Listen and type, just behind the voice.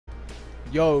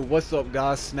Yo, what's up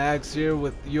guys? Snags here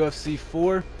with UFC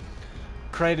 4.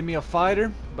 Created me a fighter,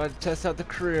 about to test out the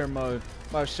career mode.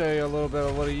 About to show you a little bit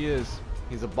of what he is.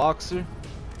 He's a boxer.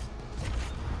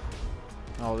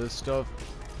 All this stuff.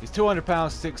 He's 200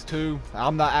 pounds, 6'2".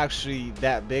 I'm not actually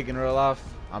that big in real life.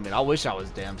 I mean, I wish I was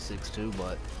damn 6'2",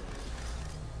 but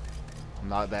I'm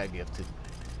not that gifted.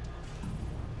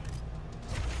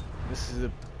 This is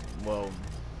well,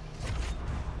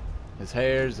 his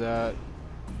hair's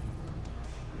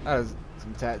has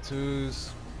some tattoos,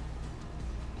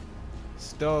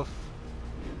 stuff.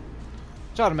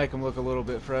 Try to make him look a little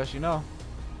bit fresh, you know.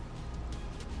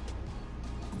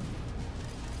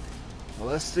 Well,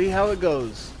 let's see how it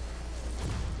goes.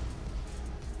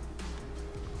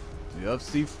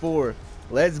 UFC 4.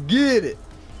 Let's get it.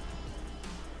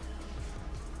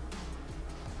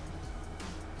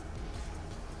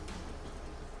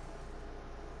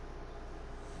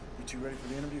 You two ready for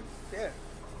the interview? Yeah.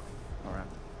 All right.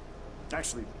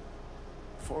 Actually,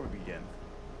 before we begin,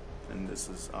 and this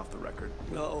is off the record,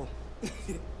 No.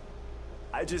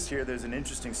 I just hear there's an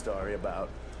interesting story about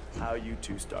how you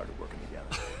two started working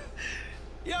together.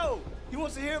 Yo, he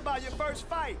wants to hear about your first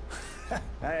fight.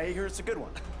 I hear it's a good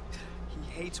one. He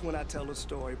hates when I tell the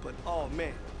story, but oh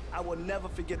man, I will never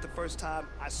forget the first time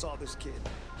I saw this kid.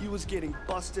 He was getting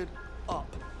busted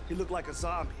up. He looked like a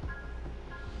zombie.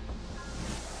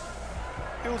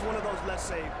 It was one of those, let's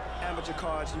say, amateur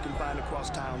cards you can find across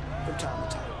town from time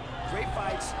to time. Great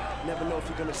fights, never know if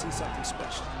you're gonna see something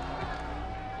special.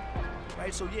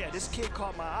 Right, so yeah, this kid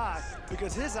caught my eye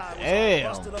because his eye was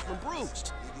all busted up and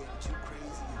bruised.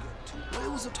 Well,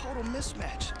 it was a total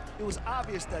mismatch. It was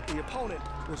obvious that the opponent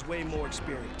was way more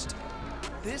experienced.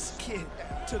 This kid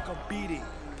took a beating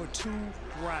for 2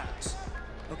 rounds.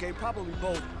 Okay, probably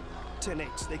both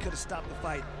 10-8s. They could have stopped the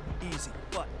fight easy,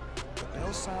 but the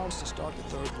bell sounds to start the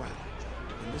 3rd round.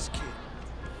 And this kid,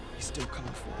 he's still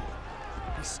coming forward.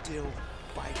 He's still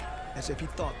fighting, as if he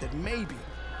thought that maybe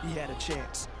he had a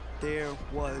chance. There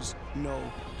was no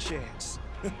chance.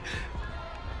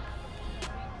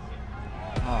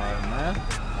 Alright, man.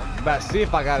 I'm about to see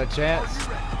if I got a chance.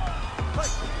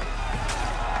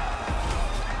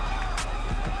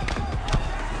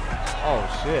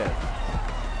 Oh, shit.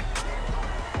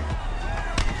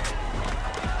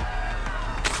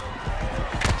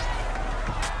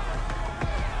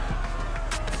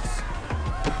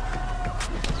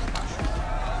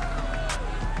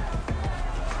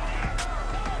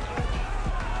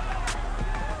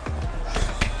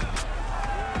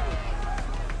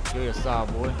 Give it a side,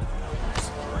 boy.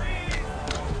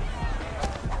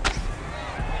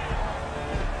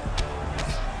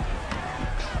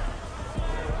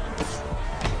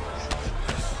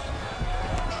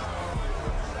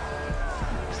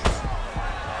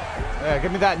 Yeah,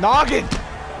 give me that noggin!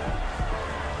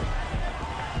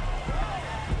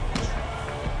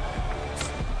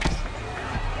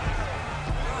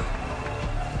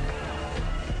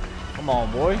 Come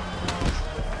on, boy.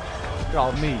 Get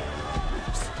off me.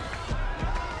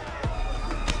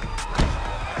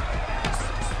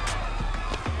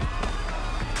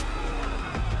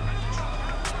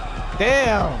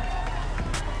 Damn!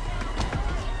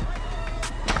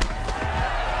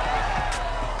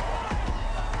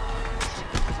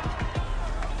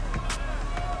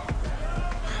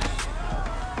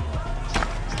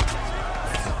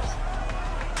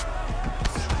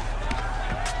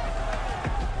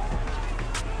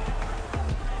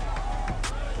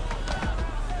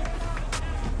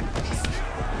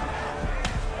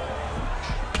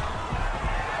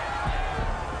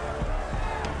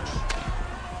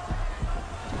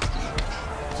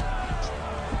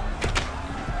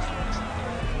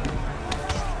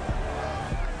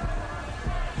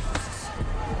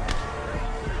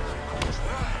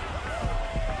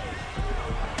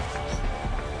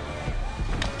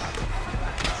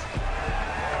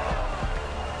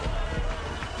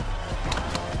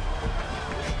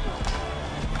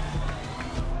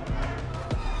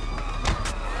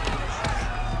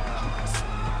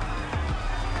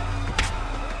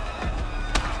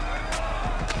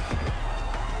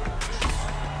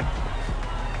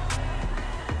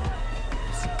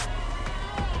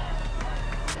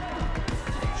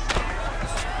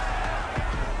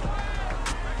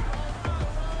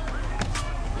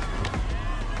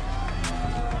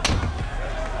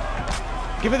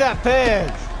 Give me that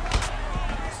peg!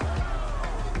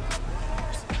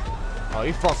 Oh,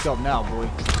 you fucked up now, boy.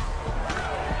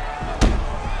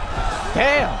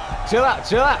 Damn! Chill out,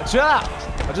 chill out, chill out!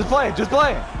 I'm just playing, just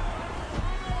playing.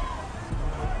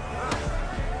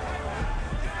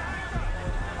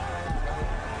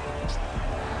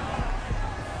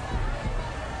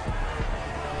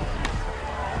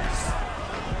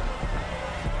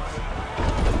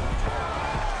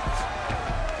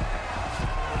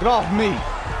 Get off me.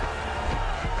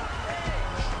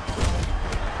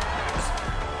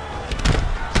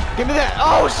 Give me that.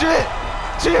 Oh, shit.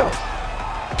 Chill.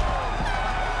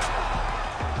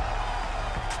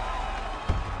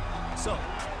 So,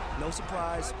 no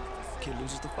surprise, kid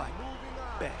loses the fight.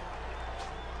 Bang.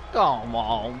 Come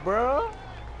on, bro.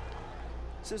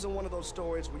 This isn't one of those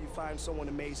stories where you find someone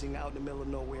amazing out in the middle of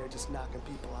nowhere just knocking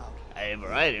people out. Hey, bro,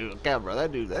 I ain't even care, bro.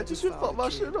 That dude, that just fucked my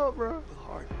shit up, bro. With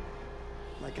heart,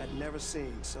 like I'd never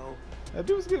seen, so That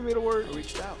dude's giving me the word. I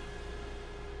reached out.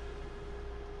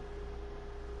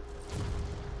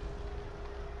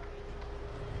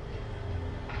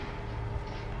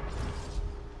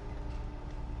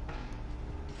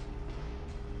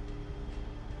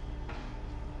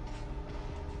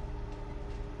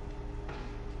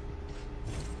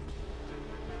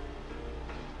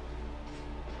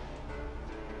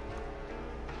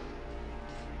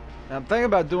 I'm thinking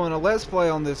about doing a let's play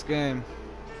on this game.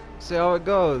 See how it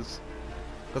goes.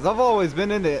 Cause I've always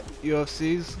been into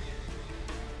UFCs. See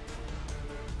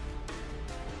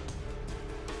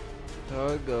how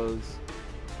it goes.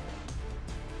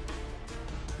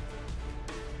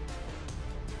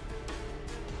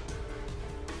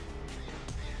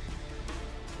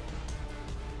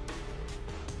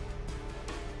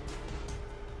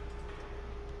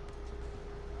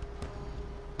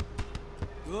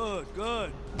 Good,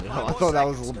 good. Yeah, I thought that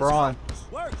was LeBron.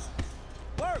 Work,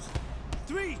 work.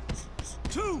 3,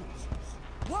 2,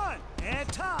 1, and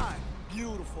time.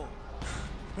 Beautiful.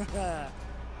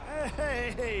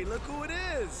 Hey, look who it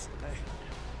is. Hey,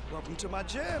 welcome to my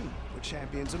gym, where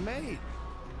champions are made.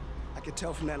 I can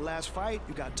tell from that last fight,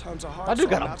 you got tons of heart. I do so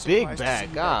got I'm a not big surprised to bag, see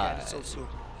you God. back at it so soon.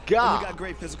 God. And you got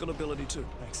great physical ability too.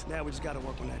 Thanks. Now we just got to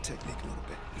work on that technique a little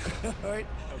bit. All right?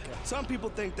 Okay. Some people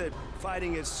think that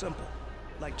fighting is simple,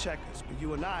 like checkers, but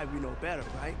you and I, we know better,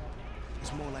 right?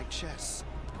 It's more like chess.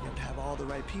 You have to have all the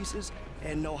right pieces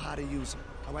and know how to use them.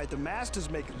 All right, the masters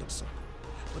make it look simple,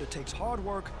 but it takes hard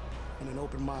work and an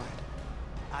open mind.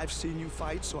 I've seen you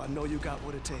fight, so I know you got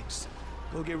what it takes.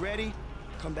 Go get ready,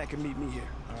 come back and meet me here.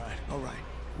 All right. All right,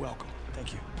 welcome.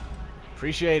 Thank you.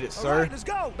 Appreciate it, All sir. right, let's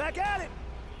go, back at it.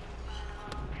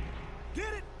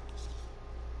 Get it.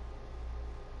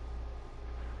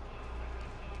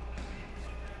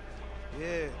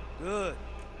 Yeah, good.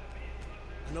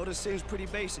 I know this seems pretty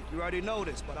basic, you already know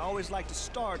this, but I always like to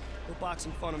start with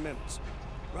boxing fundamentals,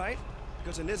 right?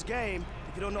 Because in this game,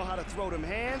 if you don't know how to throw them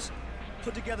hands,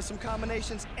 put together some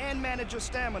combinations, and manage your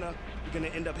stamina, you're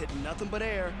gonna end up hitting nothing but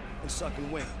air and sucking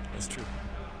wind. That's true.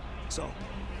 So,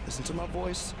 listen to my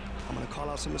voice. I'm gonna call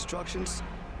out some instructions.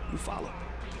 You follow.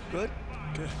 Good?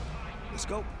 Good. Let's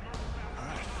go. All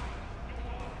right.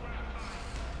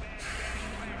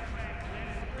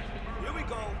 Here we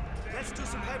go. Let's do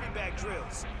some heavy bag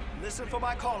drills. Listen for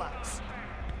my call-outs.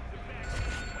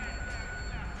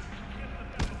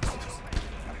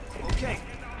 Okay,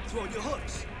 throw your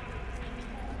hooks.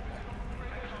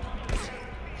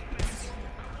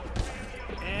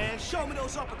 And show me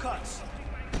those uppercuts.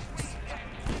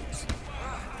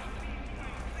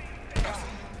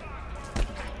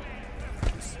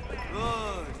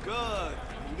 Good, good.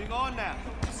 Moving on now.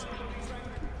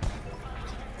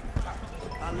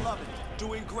 I love it.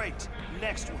 Doing great.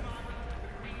 Next one.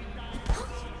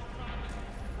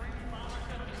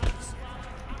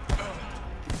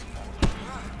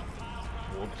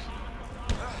 Whoops.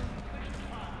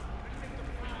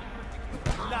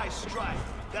 Nice strike.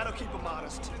 That'll keep him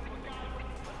honest.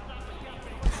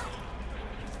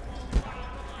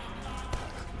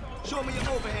 Show me your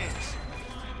overhands.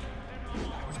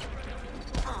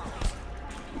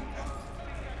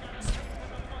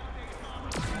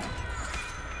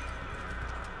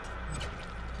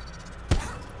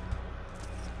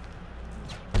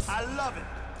 I love it.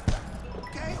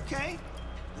 Okay, okay.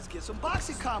 Let's get some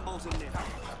boxing combos in there.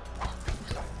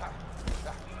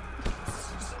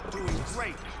 Doing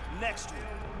great. Next one.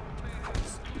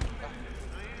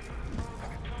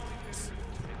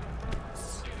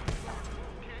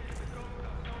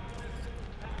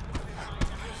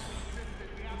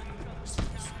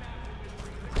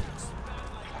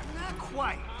 Not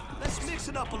quite. Let's mix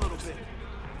it up a little bit.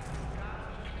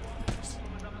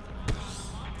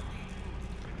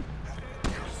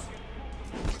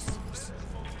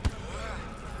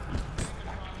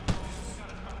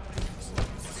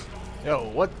 Yo,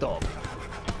 what the?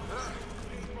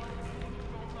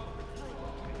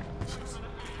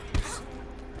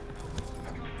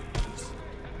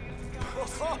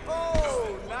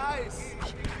 Oh, nice.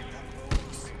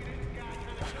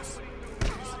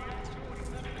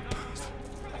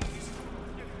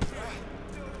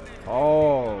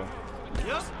 Oh.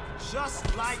 Yep,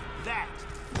 just like that.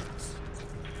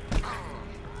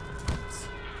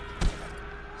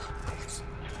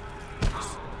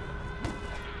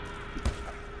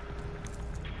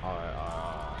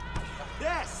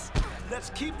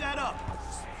 Let's keep that up.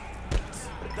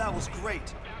 That was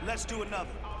great. Let's do another.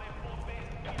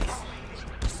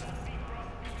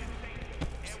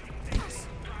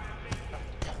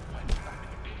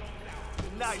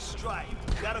 Nice strike.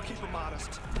 That'll keep him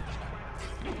honest.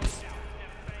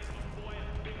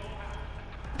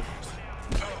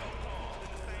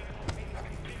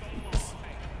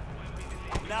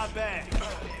 Not bad.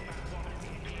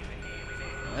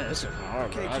 Man, this is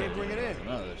hard, bro. Okay, can't bring it in.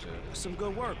 None of this shit. Some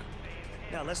good work.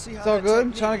 Now let's see how It's all that good.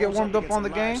 technique Trying to get holds warmed up against on a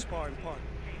the live game. sparring partner.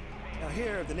 Now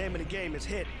here, the name of the game is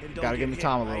hit and don't Gotta get give me hit,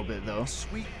 time a right? little bit, though.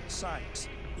 Sweet science.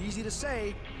 Easy to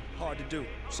say, hard to do.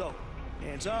 So,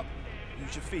 hands up,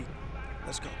 use your feet.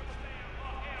 Let's go.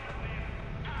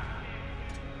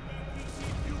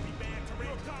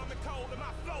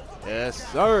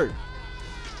 Yes, sir.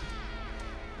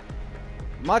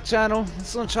 My channel,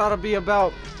 it's gonna try to be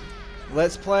about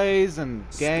let's plays and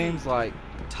games like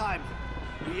Timing,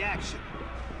 reaction.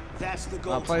 That's the my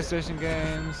goal. PlayStation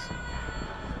games.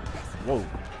 Whoa.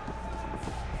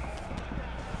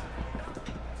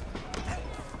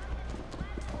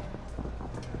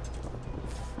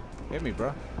 Hit me,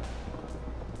 bro.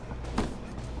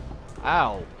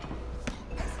 Ow.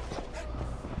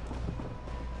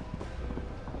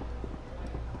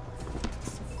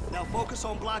 Now focus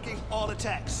on blocking all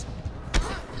attacks.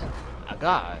 I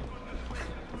got.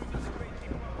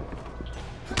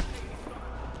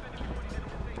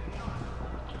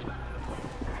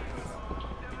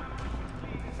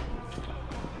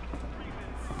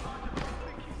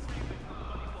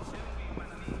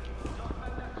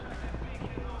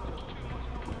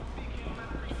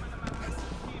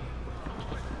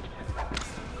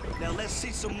 Now let's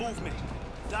see some movement.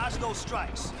 Dodge those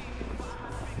strikes.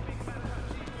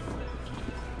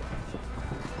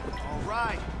 All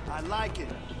right, I like it.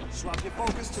 Swap your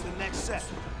focus to the next set.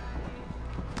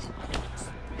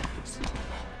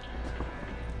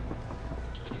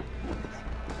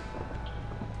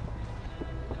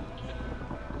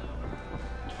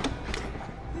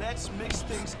 Let's mix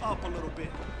things up a little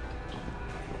bit.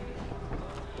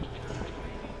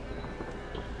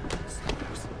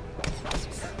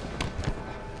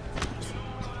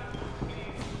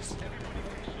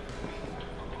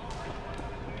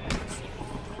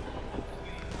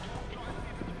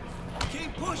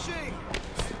 Keep pushing!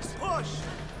 Push!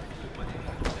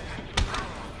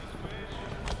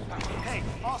 Hey,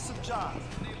 awesome job.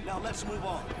 Now let's move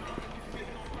on.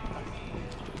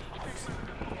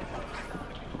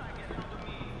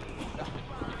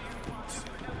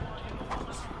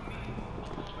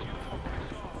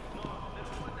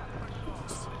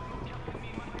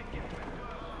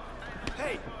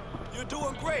 Hey, you're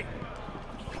doing great.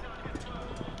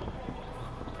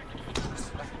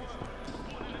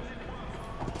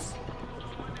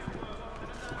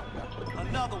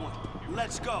 Another one.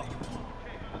 Let's go.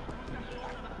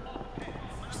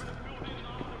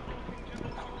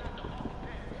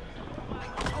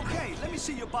 Okay, let me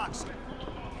see your boxing.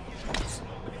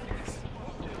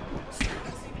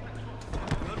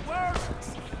 Good work.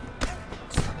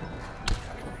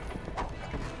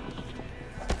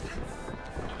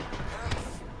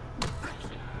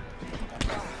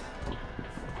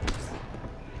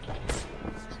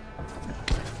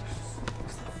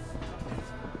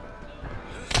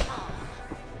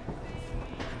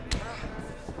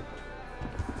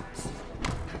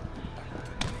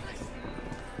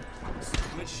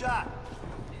 Good shot.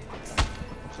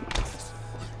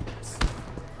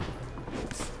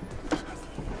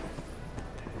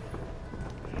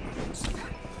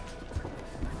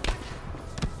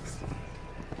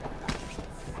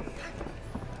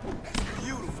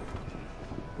 Beautiful.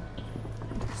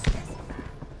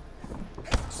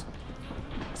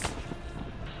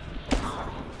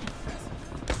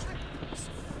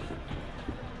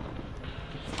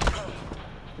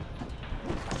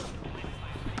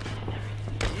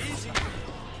 Easy.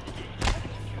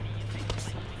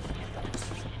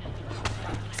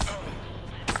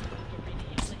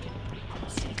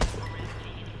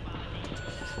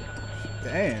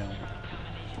 Damn.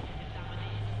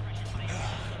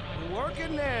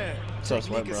 Working there. So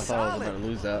sweat, Technique bro. I is thought I was solid. about to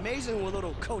lose that. Amazing what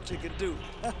little coaching can do.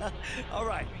 All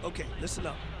right, okay, listen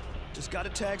up. Just got a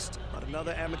text about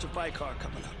another amateur fight card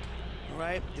coming up. All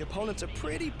right, the opponent's a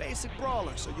pretty basic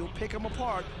brawler, so you'll pick him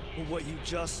apart with what you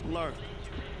just learned.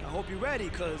 I hope you're ready,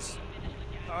 because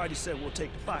I already said we'll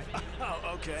take the fight.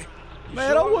 Oh, okay. You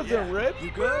Man, I sure? wasn't Yeah. ready,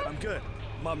 You good? I'm good.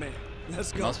 My man.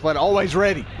 Let's go. My sweat always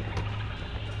ready.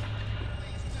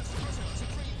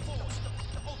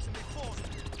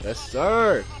 Yes,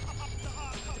 sir.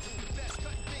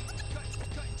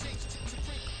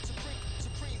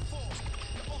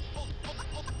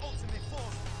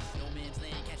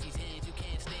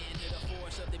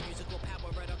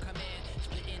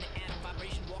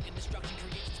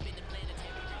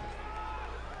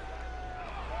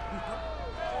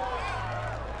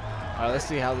 Alright, let's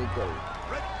see how this goes.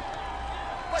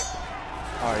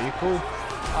 Alright, you cool?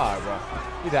 Alright, bro.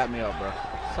 You dap me up, bro.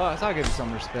 So I'll give you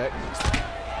some respect.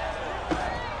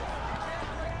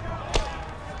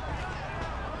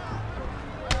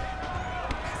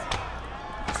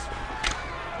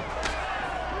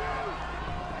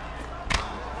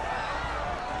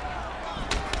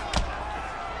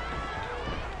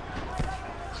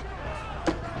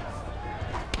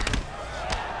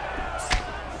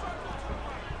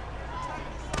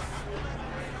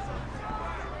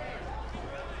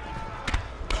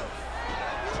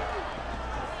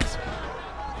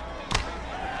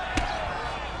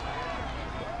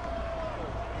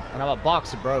 And I'm a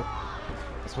boxer, bro.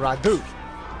 That's what I do.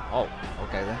 Oh,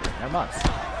 okay then. Never mind.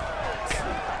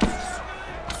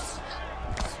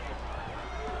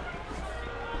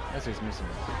 Guess he's missing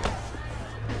it.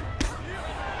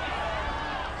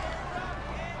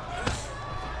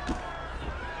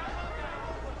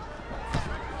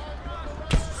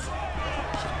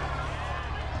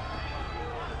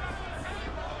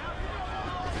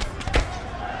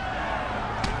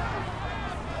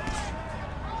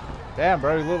 Damn,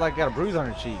 bro, you look like you got a bruise on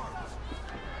your cheek.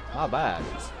 Not bad.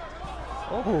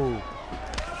 Oh.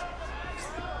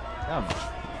 Damn.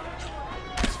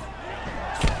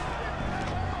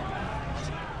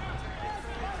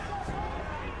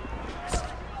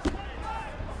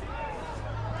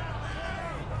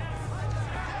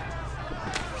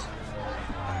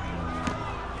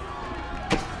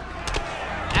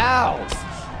 Ow!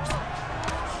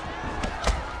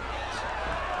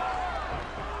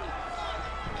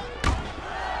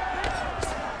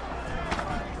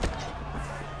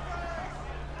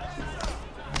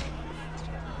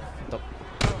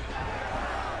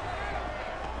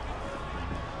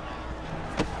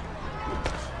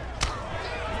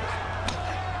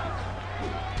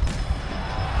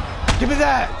 Give me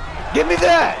that! Give me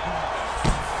that!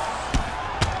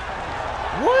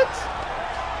 What?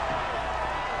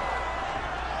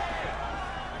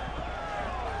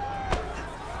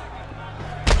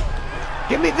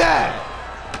 Give me that!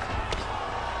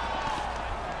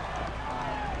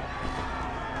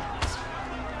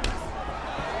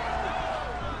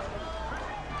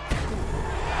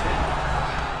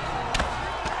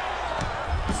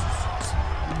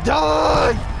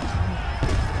 Done!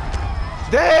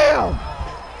 Damn!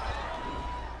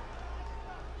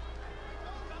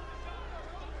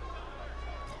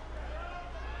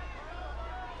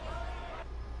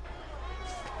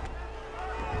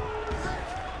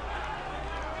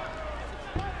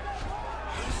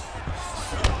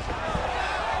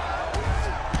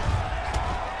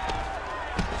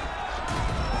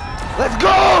 Let's go!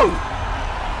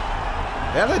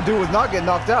 Yeah, that dude was not getting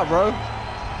knocked out, bro.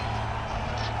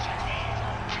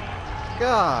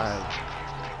 God.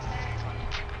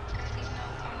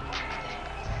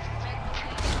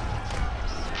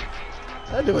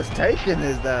 That dude was taking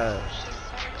his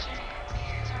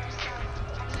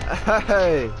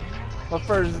Hey, my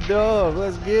first dub.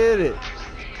 Let's get it.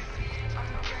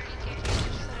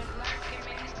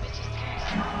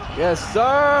 Yes,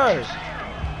 sir.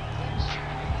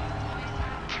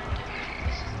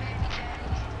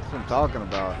 That's what I'm talking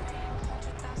about.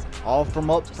 All from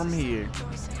up from here.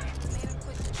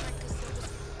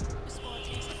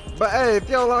 But hey, if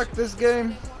y'all like this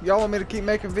game, y'all want me to keep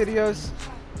making videos,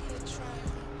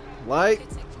 like,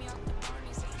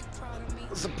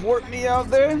 support me out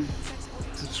there,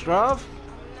 subscribe,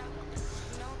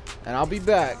 and I'll be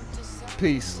back.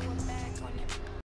 Peace.